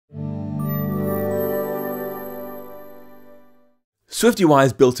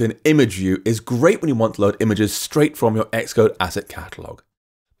SwiftUI's built-in image view is great when you want to load images straight from your Xcode asset catalog.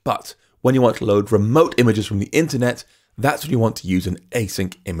 But when you want to load remote images from the internet, that's when you want to use an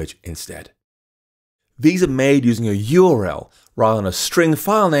async image instead. These are made using a URL rather than a string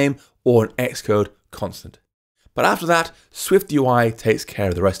file name or an Xcode constant. But after that, SwiftUI takes care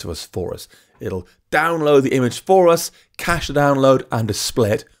of the rest of us for us. It'll download the image for us, cache the download, and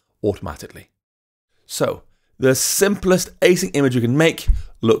display it automatically. So, the simplest async image we can make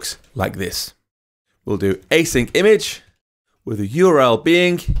looks like this. We'll do async image with the URL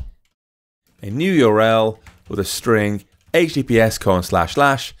being a new URL with a string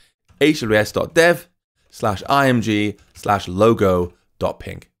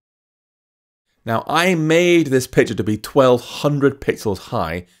https://https.dev/img/logo.ping. Now, I made this picture to be 1200 pixels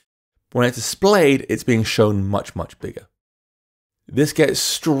high. When it's displayed, it's being shown much, much bigger. This gets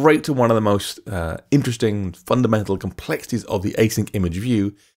straight to one of the most interesting fundamental complexities of the async image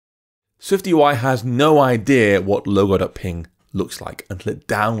view. SwiftUI has no idea what logo.ping looks like until it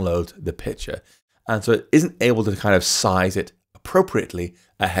downloads the picture. And so it isn't able to kind of size it appropriately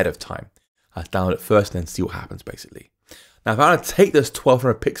ahead of time. I'll download it first and then see what happens basically. Now, if I want to take this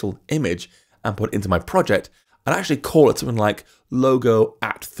 1200 pixel image and put it into my project, I'd actually call it something like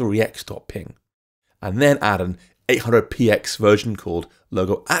logo@3x.ping, and then add an 800px version called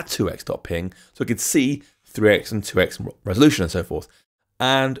logo@2x.ping, so it could see 3x and 2x resolution and so forth.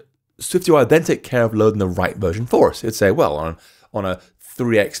 And SwiftUI then take care of loading the right version for us. It'd say, well, on a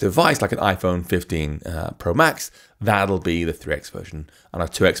 3x device like an iPhone 15 Pro Max, that'll be the 3x version, and a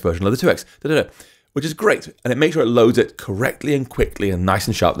 2x version of the 2x, which is great. And it makes sure it loads it correctly and quickly and nice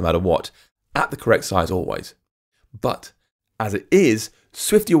and sharp no matter what, at the correct size always. But as it is,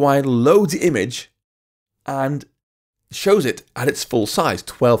 SwiftUI loads the image and shows it at its full size,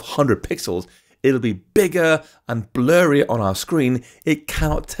 1200 pixels. It'll be bigger and blurrier on our screen. It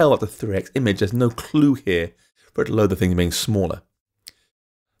cannot tell at the 3x image. There's no clue here for it to load the thing being smaller.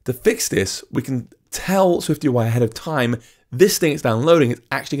 To fix this, we can tell SwiftUI ahead of time this thing it's downloading is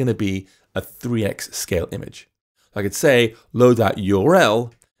actually going to be a 3x scale image. So I could say load that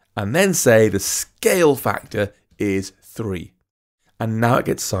URL and then say the scale factor is 3. And now it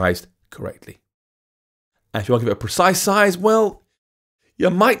gets sized correctly. And if you want to give it a precise size, well, you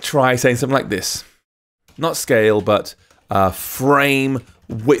might try saying something like this. Not scale, but frame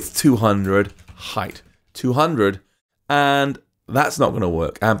width 200, height 200. And that's not going to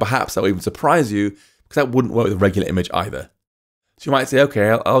work. And perhaps that will even surprise you, because that wouldn't work with a regular image either. So you might say,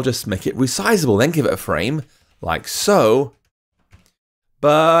 okay, I'll just make it resizable, then give it a frame, like so.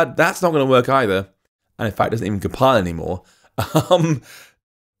 But that's not going to work either. And in fact, it doesn't even compile anymore.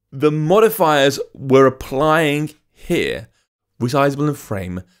 The modifiers we're applying here, resizable and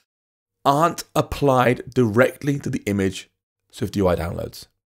frame, aren't applied directly to the image SwiftUI downloads.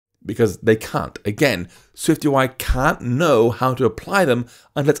 Because they can't. Again, SwiftUI can't know how to apply them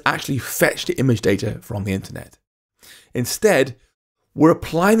until it's actually fetched the image data from the internet. Instead, we're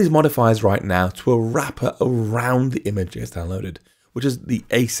applying these modifiers right now to a wrapper around the image that gets downloaded, which is the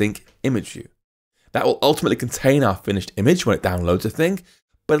async image view. That will ultimately contain our finished image when it downloads a thing,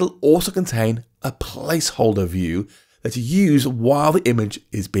 but it'll also contain a placeholder view that's used while the image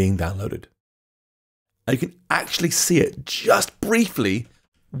is being downloaded. And you can actually see it just briefly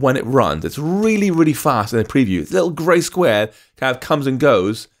when it runs. It's really, really fast in the preview. It's a little grey square, kind of comes and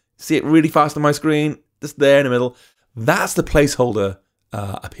goes. See it really fast on my screen, just there in the middle. That's the placeholder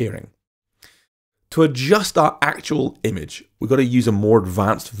appearing. To adjust our actual image, we've got to use a more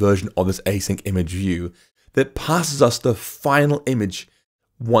advanced version of this async image view that passes us the final image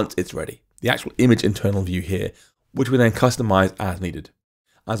once it's ready. The actual image internal view here, which we then customize as needed.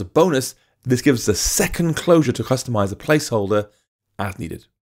 As a bonus, this gives us a second closure to customize the placeholder as needed.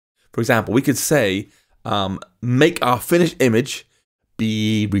 For example, we could say, make our finished image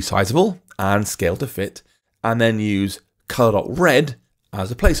be resizable and scale to fit, and then use color.red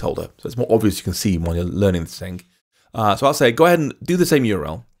as a placeholder. So it's more obvious you can see when you're learning this thing. So I'll say, go ahead and do the same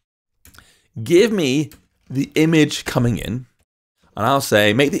URL. Give me the image coming in, and I'll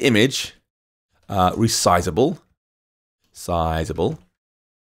say, make the image resizable, sizable,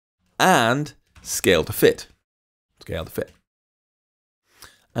 and scale to fit. Scale to fit.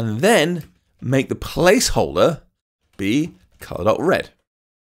 And then make the placeholder be color.red.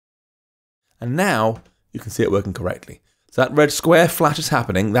 And now you can see it working correctly. So that red square flash is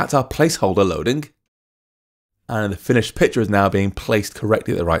happening. That's our placeholder loading. And the finished picture is now being placed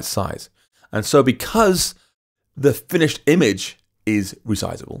correctly at the right size. And so because the finished image is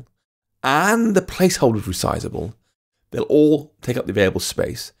resizable and the placeholder is resizable, they'll all take up the available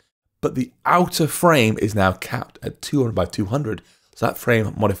space. But the outer frame is now capped at 200 by 200, So that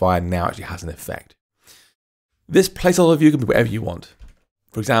frame modifier now actually has an effect. This placeholder view can be whatever you want.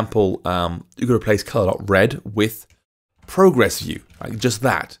 For example, you could replace color.red with progress view, right? Just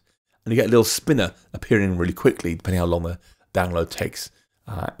that. And you get a little spinner appearing really quickly, depending how long the download takes,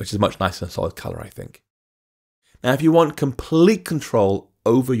 which is much nicer than solid color, I think. Now, if you want complete control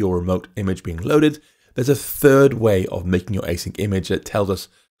over your remote image being loaded, there's a third way of making your async image that tells us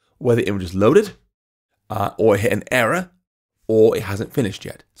whether the image is loaded, or it hit an error, or it hasn't finished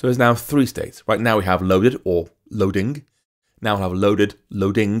yet. So there's now 3 states. Right now we have loaded or loading. Now we'll have loaded,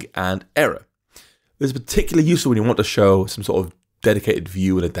 loading, and error. This is particularly useful when you want to show some sort of dedicated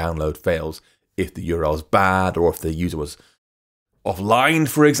view when a download fails, if the URL is bad, or if the user was offline,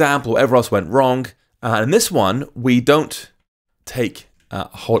 for example, whatever else went wrong. And in this one, we don't take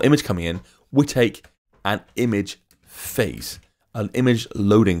a whole image coming in, we take an image phase, an image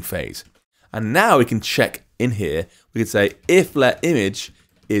loading phase. And now we can check in here, we can say if let image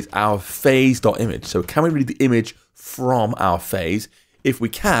is our phase.image. So can we read the image from our phase? If we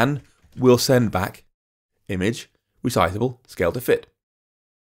can, we'll send back image, resizable, scale to fit.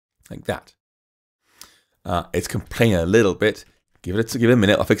 Like that. It's complaining a little bit. Give it a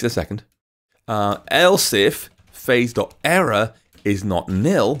minute, I'll fix it in a second. Else if phase.error is not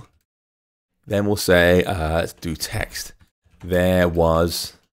nil, then we'll say, let's do text. There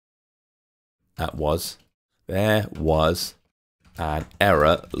was an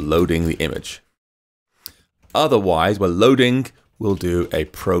error loading the image. Otherwise, we're loading, we'll do a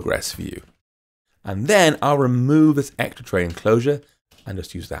progress view. And then I'll remove this extra tray enclosure and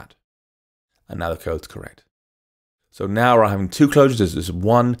just use that. And now the code's correct. So now we're having 2 closures. There's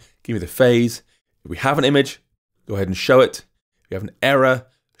one, give me the phase. If we have an image, go ahead and show it. If we have an error,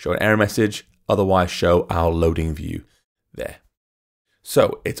 show an error message. Otherwise, show our loading view there.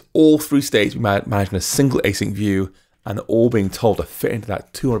 So it's all 3 states we managed in a single async view, and they're all being told to fit into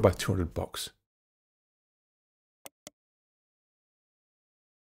that 200 by 200 box.